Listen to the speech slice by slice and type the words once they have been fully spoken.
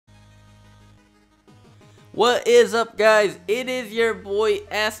What is up, guys? It is your boy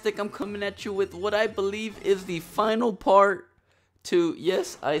Aztec. I'm coming at you with what I believe is the final part to,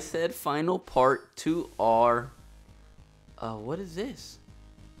 yes, I said final part to our, what is this?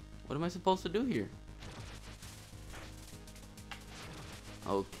 What am I supposed to do here?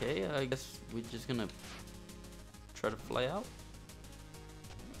 Okay, I guess we're just gonna try to fly out.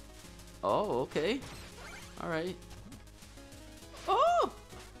 Oh, okay. Alright. Oh!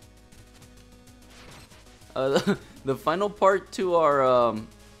 The final part to our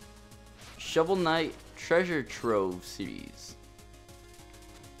Shovel Knight Treasure Trove series.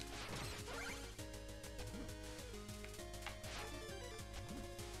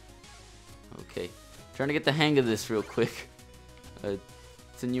 Okay, trying to get the hang of this real quick.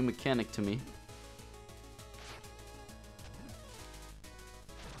 It's a new mechanic to me.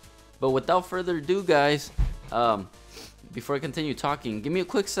 But without further ado, guys, before I continue talking, give me a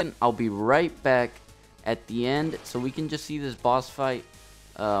quick second. I'll be right back at the end so we can just see this boss fight,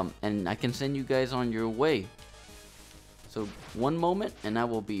 and I can send you guys on your way. So one moment and I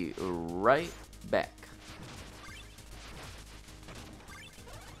will be right back.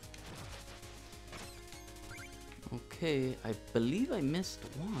 Okay, I believe I missed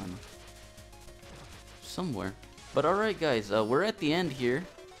one somewhere, but alright guys, we're at the end here.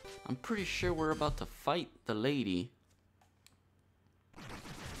 I'm pretty sure we're about to fight the lady,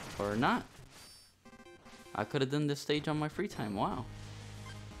 or not. I could have done this stage on my free time. Wow.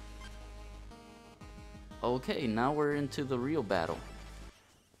 Okay, now we're into the real battle.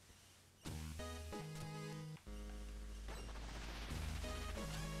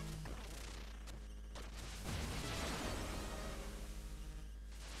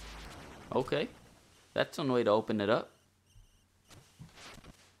 Okay, that's one way to open it up.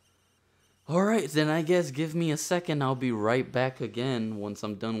 Alright, then I guess give me a second. I'll be right back again once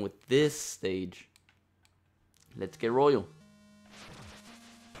I'm done with this stage. Let's get royal.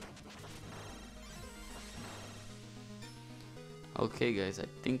 Okay guys, I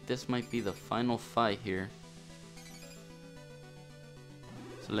think this might be the final fight here.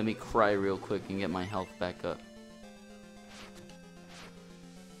 So let me cry real quick and get my health back up.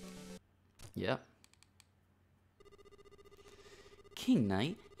 Yep. King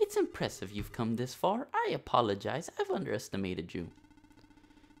Knight, it's impressive you've come this far. I apologize, I've underestimated you.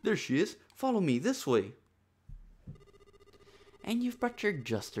 There she is. Follow me this way. And you've brought your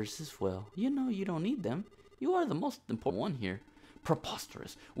justers as well. You know you don't need them. You are the most important one here.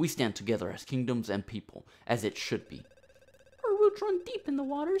 Preposterous. We stand together as kingdoms and people, as it should be. Our roots run deep in the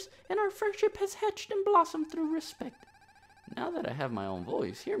waters, and our friendship has hatched and blossomed through respect. Now that I have my own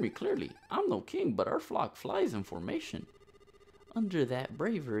voice, hear me clearly. I'm no king, but our flock flies in formation. Under that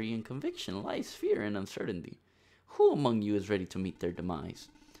bravery and conviction lies fear and uncertainty. Who among you is ready to meet their demise?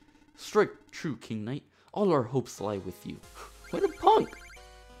 Strike true, King Knight. All our hopes lie with you. What a punk!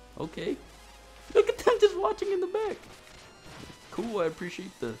 Okay. Look at them just watching in the back. Cool, I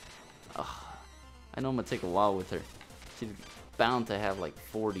appreciate the... I know I'm gonna take a while with her. She's bound to have like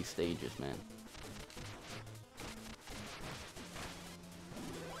 40 stages, man.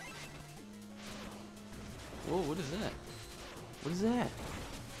 Whoa, what is that? What is that?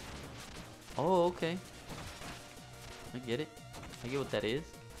 Oh, okay. I get it. I get what that is.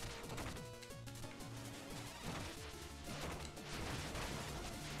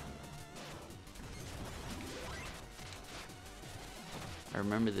 I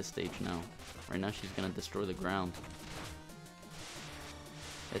remember this stage now. Right now she's gonna destroy the ground.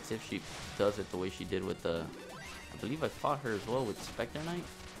 That's if she does it the way she did with the... I believe I fought her as well with Spectre Knight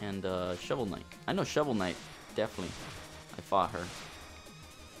and Shovel Knight. I know Shovel Knight, definitely. I fought her.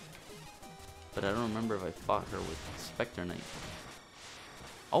 But I don't remember if I fought her with Spectre Knight.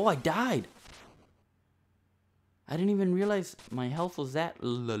 Oh, I died! I didn't even realize my health was that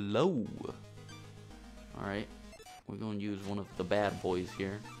low. Alright. We're going to use one of the bad boys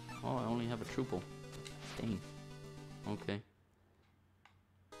here. Oh, I only have a triple. Dang. Okay.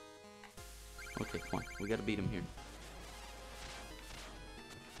 Okay, come on. We gotta beat him here.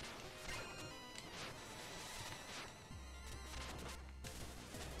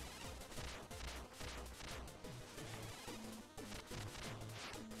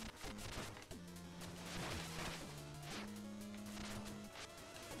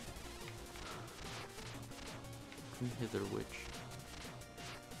 Come hither, witch.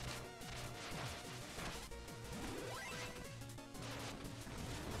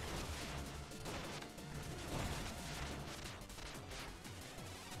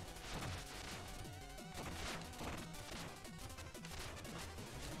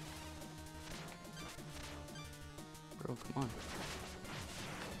 Bro, come on.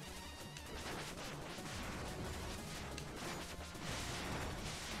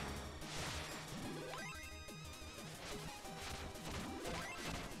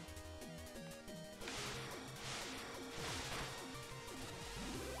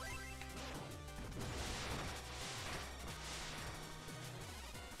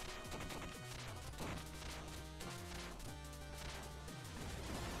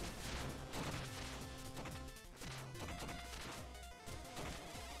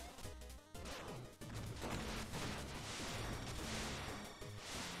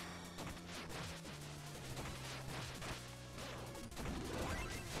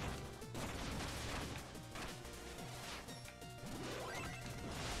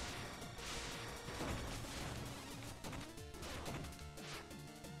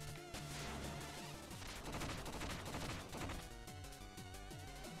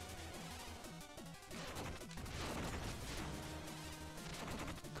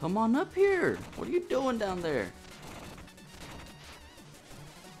 Come on up here. What are you doing down there?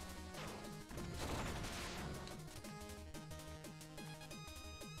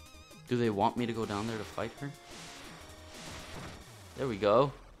 Do they want me to go down there to fight her? There we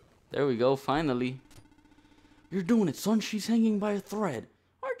go. There we go, finally. You're doing it, son. She's hanging by a thread.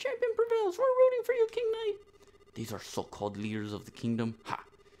 Our champion prevails. We're rooting for you, King Knight. These are so-called leaders of the kingdom. Ha!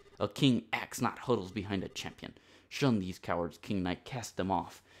 A king acts, not huddles behind a champion. Shun these cowards, King Knight. Cast them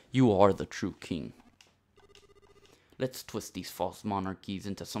off. You are the true king. Let's twist these false monarchies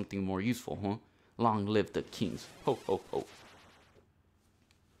into something more useful, huh? Long live the kings. Ho, ho, ho.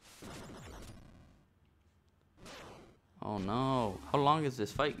 Oh no. How long is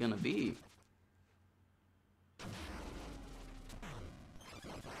this fight gonna be?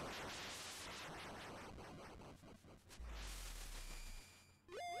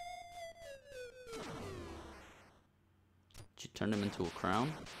 Did you turn him into a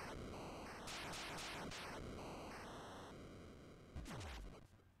crown?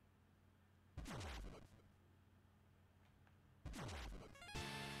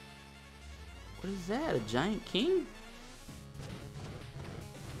 What is that? A giant king?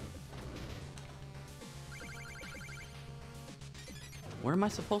 Where am I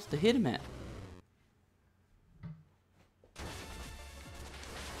supposed to hit him at?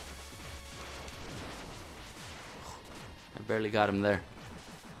 I barely got him there.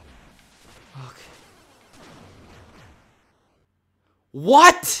 Okay.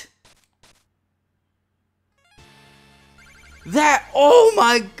 What? That, oh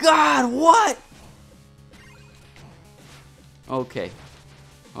my God, what? Okay.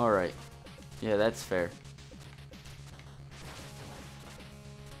 Alright. Yeah, that's fair.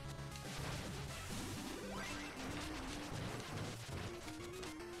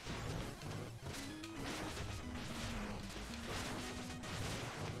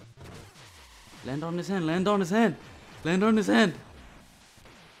 Land on his hand, land on his hand, land on his hand.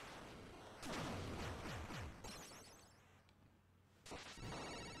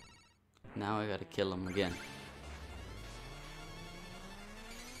 Now I gotta kill him again.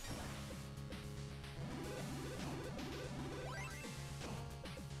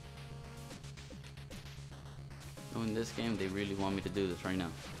 Oh, in this game, they really want me to do this right now.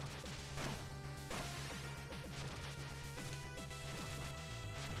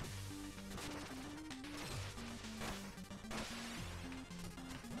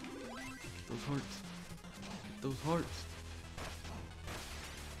 Those hearts. Those hearts.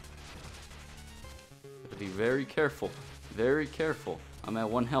 Gotta be very careful. Very careful. I'm at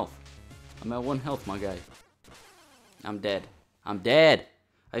 1 health. I'm at 1 health, my guy. I'm dead. I'm dead.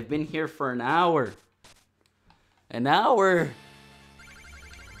 I've been here for an hour. An hour.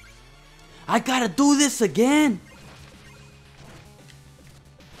 I gotta do this again.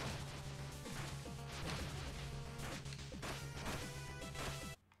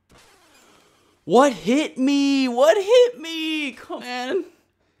 What hit me? What hit me? Come on.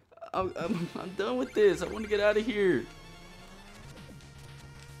 I'm done with this. I want to get out of here.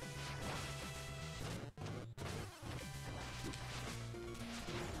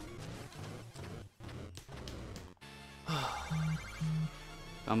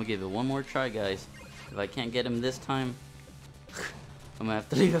 I'm gonna give it one more try, guys. If I can't get him this time, I'm gonna have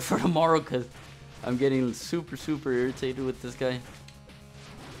to leave it for tomorrow because I'm getting super irritated with this guy.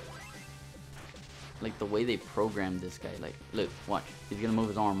 Like the way they programmed this guy. Like, look, watch. He's gonna move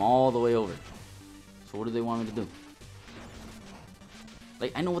his arm all the way over. So what do they want me to do?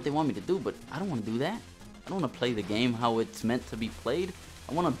 Like, I know what they want me to do, but I don't want to do that. I don't want to play the game how it's meant to be played.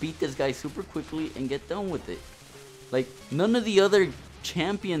 I want to beat this guy super quickly and get done with it. Like, none of the other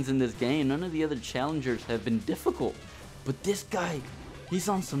champions in this game, none of the other challengers have been difficult. But this guy, he's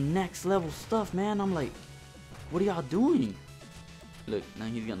on some next level stuff, man. I'm like, what are y'all doing? Look, now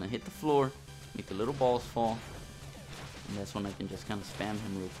he's gonna hit the floor, make the little balls fall, and that's when I can just kind of spam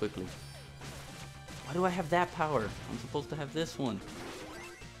him real quickly. Why do I have that power? I'm supposed to have this one.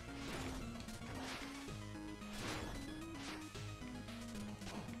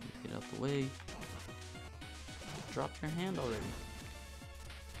 Get out the way. Drop your hand already.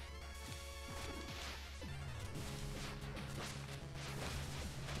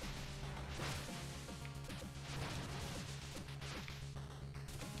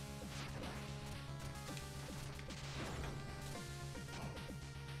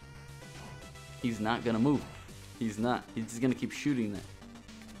 He's not gonna move. He's not. He's just gonna keep shooting that.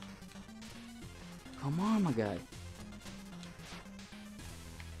 Come on, my guy.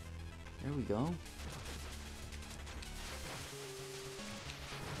 There we go.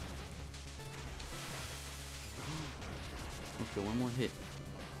 Okay, one more hit.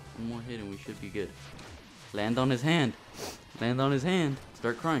 One more hit and we should be good. Land on his hand. Land on his hand.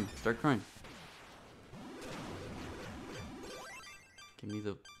 Start crying. Start crying. Give me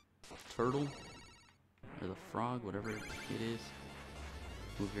the turtle. Or the frog, whatever it is.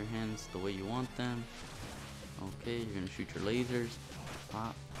 Move your hands the way you want them. Okay, you're gonna shoot your lasers.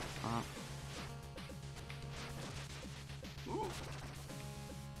 Pop, pop.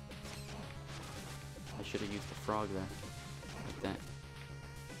 I should have used the frog there. Like that.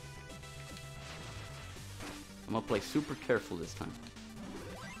 I'm gonna play super careful this time.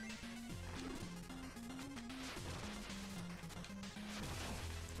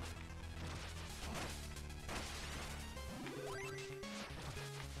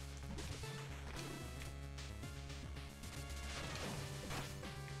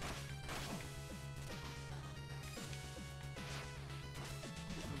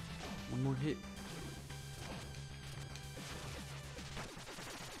 One more hit.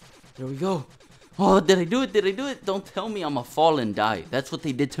 There we go. Oh, did I do it? Did I do it? Don't tell me I'm a fall and die. That's what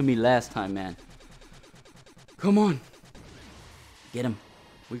they did to me last time, man. Come on. Get him.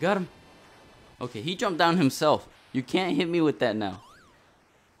 We got him. Okay, he jumped down himself. You can't hit me with that now.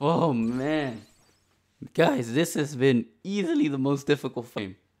 Oh, man. Guys, this has been easily the most difficult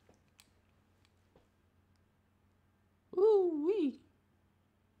frame. Ooh-wee.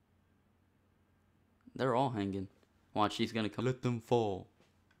 They're all hanging. Watch, he's gonna come. Let them fall.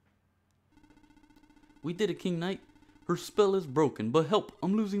 We did it, King Knight. Her spell is broken, but help,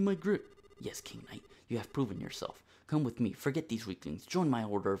 I'm losing my grip. Yes, King Knight, you have proven yourself. Come with me, forget these weaklings, join my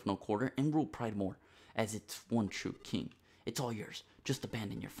Order of No Quarter, and rule Pridemore as its one true king. It's all yours, just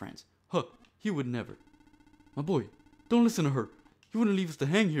abandon your friends. Huh, he would never. My boy, don't listen to her. You wouldn't leave us to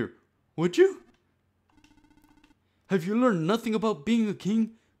hang here, would you? Have you learned nothing about being a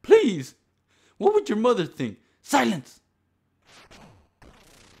king? Please! What would your mother think? Silence!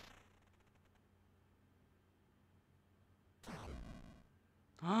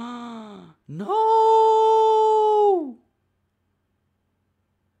 Ah, no!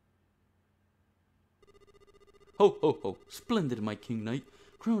 Ho, ho, ho. Splendid, my King Knight.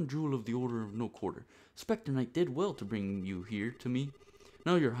 Crown jewel of the Order of No Quarter. Spectre Knight did well to bring you here to me.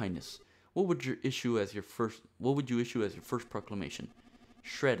 Now, Your Highness, what would you issue as your first proclamation?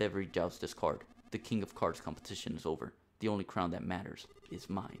 Shred every Joustus card. The King of Cards competition is over. The only crown that matters is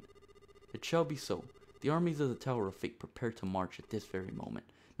mine. It shall be so. The armies of the Tower of Fate prepare to march at this very moment.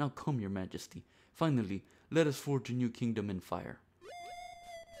 Now come, Your Majesty. Finally, let us forge a new kingdom in fire.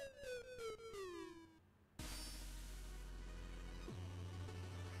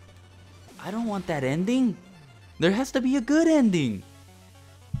 I don't want that ending. There has to be a good ending.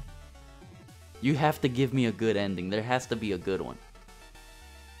 You have to give me a good ending. There has to be a good one.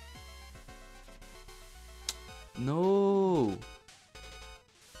 No.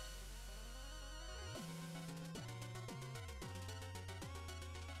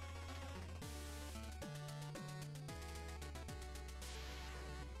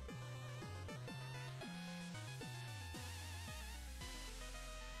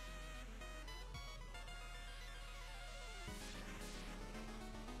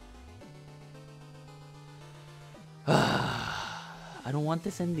 I don't want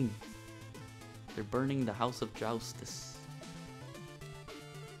this ending. They're burning the House of Joustus.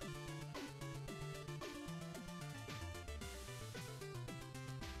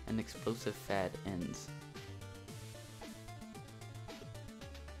 An explosive fad ends.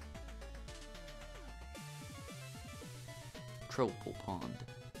 Tropal Pond.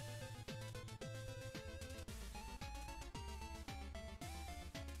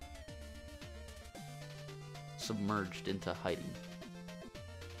 Submerged into hiding.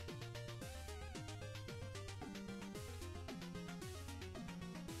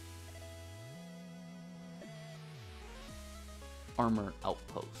 Armor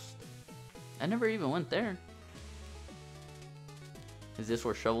Outpost. I never even went there. Is this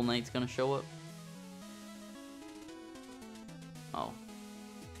where Shovel Knight's gonna show up? Oh.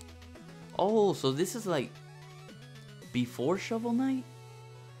 Oh, so this is like before Shovel Knight?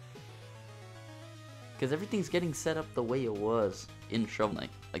 Because everything's getting set up the way it was in Shovel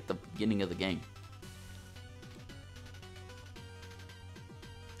Knight, like the beginning of the game.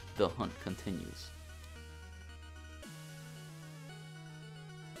 The hunt continues.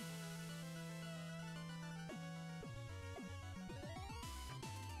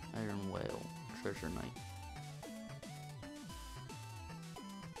 Iron Whale, Treasure Knight.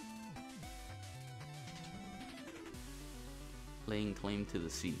 Laying claim to the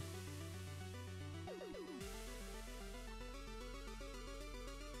sea.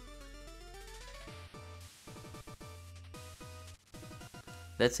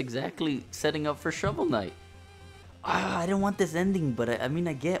 That's exactly setting up for Shovel Knight. Ah, I didn't want this ending, but I mean,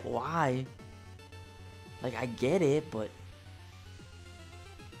 I get why. Like, I get it, but...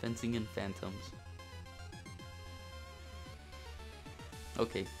 Fencing and Phantoms.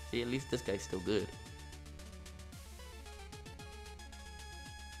 Okay, see, at least this guy's still good.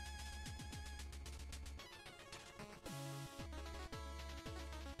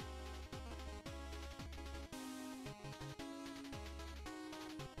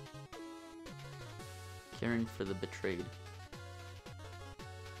 Caring for the betrayed.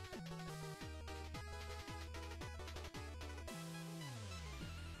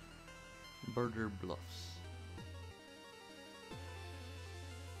 Burger Bluffs.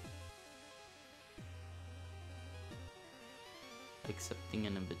 Accepting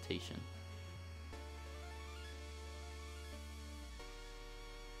an invitation.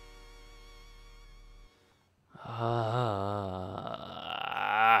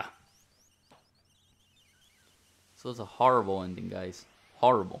 So it's a horrible ending, guys.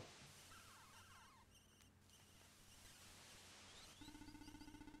 Horrible.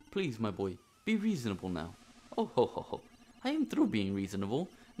 Please, my boy, be reasonable now. Oh ho ho ho. I am through being reasonable.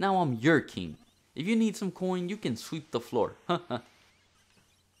 Now I'm your king. If you need some coin, you can sweep the floor.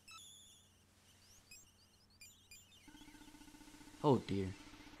 Oh dear.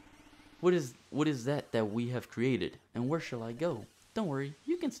 What is that we have created? And where shall I go? Don't worry,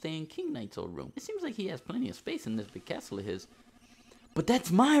 you can stay in King Knight's old room. It seems like he has plenty of space in this big castle of his. But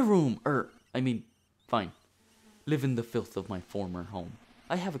that's my room! Fine. Live in the filth of my former home.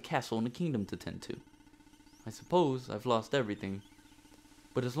 I have a castle and a kingdom to tend to. I suppose I've lost everything.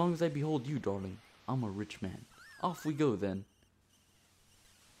 But as long as I behold you, darling, I'm a rich man. Off we go, then.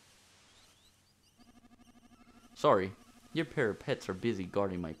 Sorry, your pair of pets are busy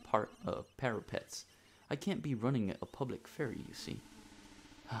guarding my parapets. I can't be running a public ferry, you see.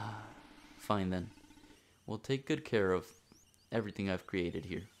 Fine, then. We'll take good care of everything I've created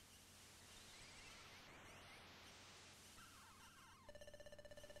here.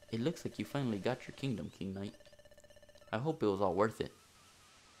 It looks like you finally got your kingdom, King Knight. I hope it was all worth it.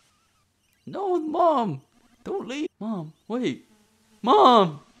 No, Mom! Don't leave! Mom, wait!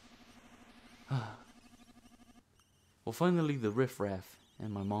 Mom! Well, finally the riffraff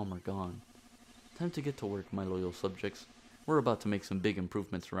and my mom are gone. Time to get to work, my loyal subjects. We're about to make some big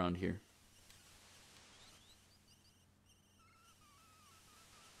improvements around here.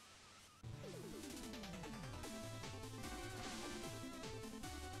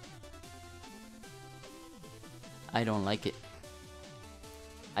 I don't like it.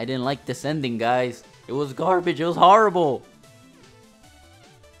 I didn't like this ending, guys. It was garbage. It was horrible.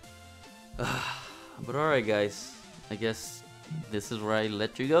 But alright, guys. I guess this is where I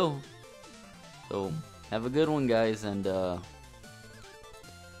let you go. So, have a good one, guys. And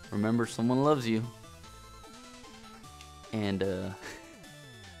remember, someone loves you. And,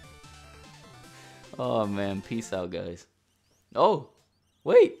 oh, man. Peace out, guys. Oh,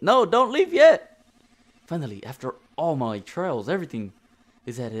 wait. No, don't leave yet. Finally, after all my trials, everything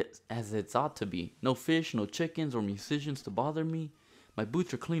is as it ought to be. No fish, no chickens, or musicians to bother me. My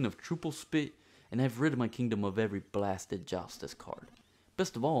boots are clean of truple spit, and I've rid my kingdom of every blasted justice card.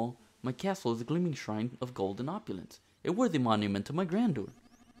 Best of all, my castle is a gleaming shrine of gold and opulence, a worthy monument to my grandeur.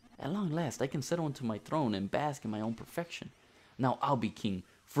 At long last, I can settle into my throne and bask in my own perfection. Now I'll be king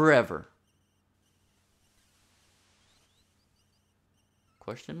forever.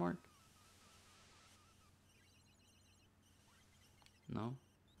 Question mark? No?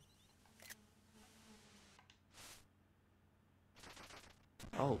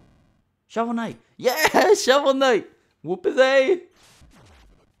 Oh. Shovel Knight! Yeah! Shovel Knight! Whoop his A!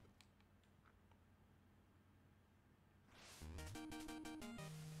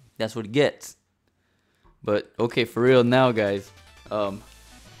 That's what it gets. But okay, for real now, guys. Have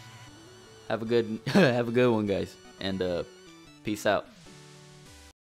a good have a good one, guys. And peace out.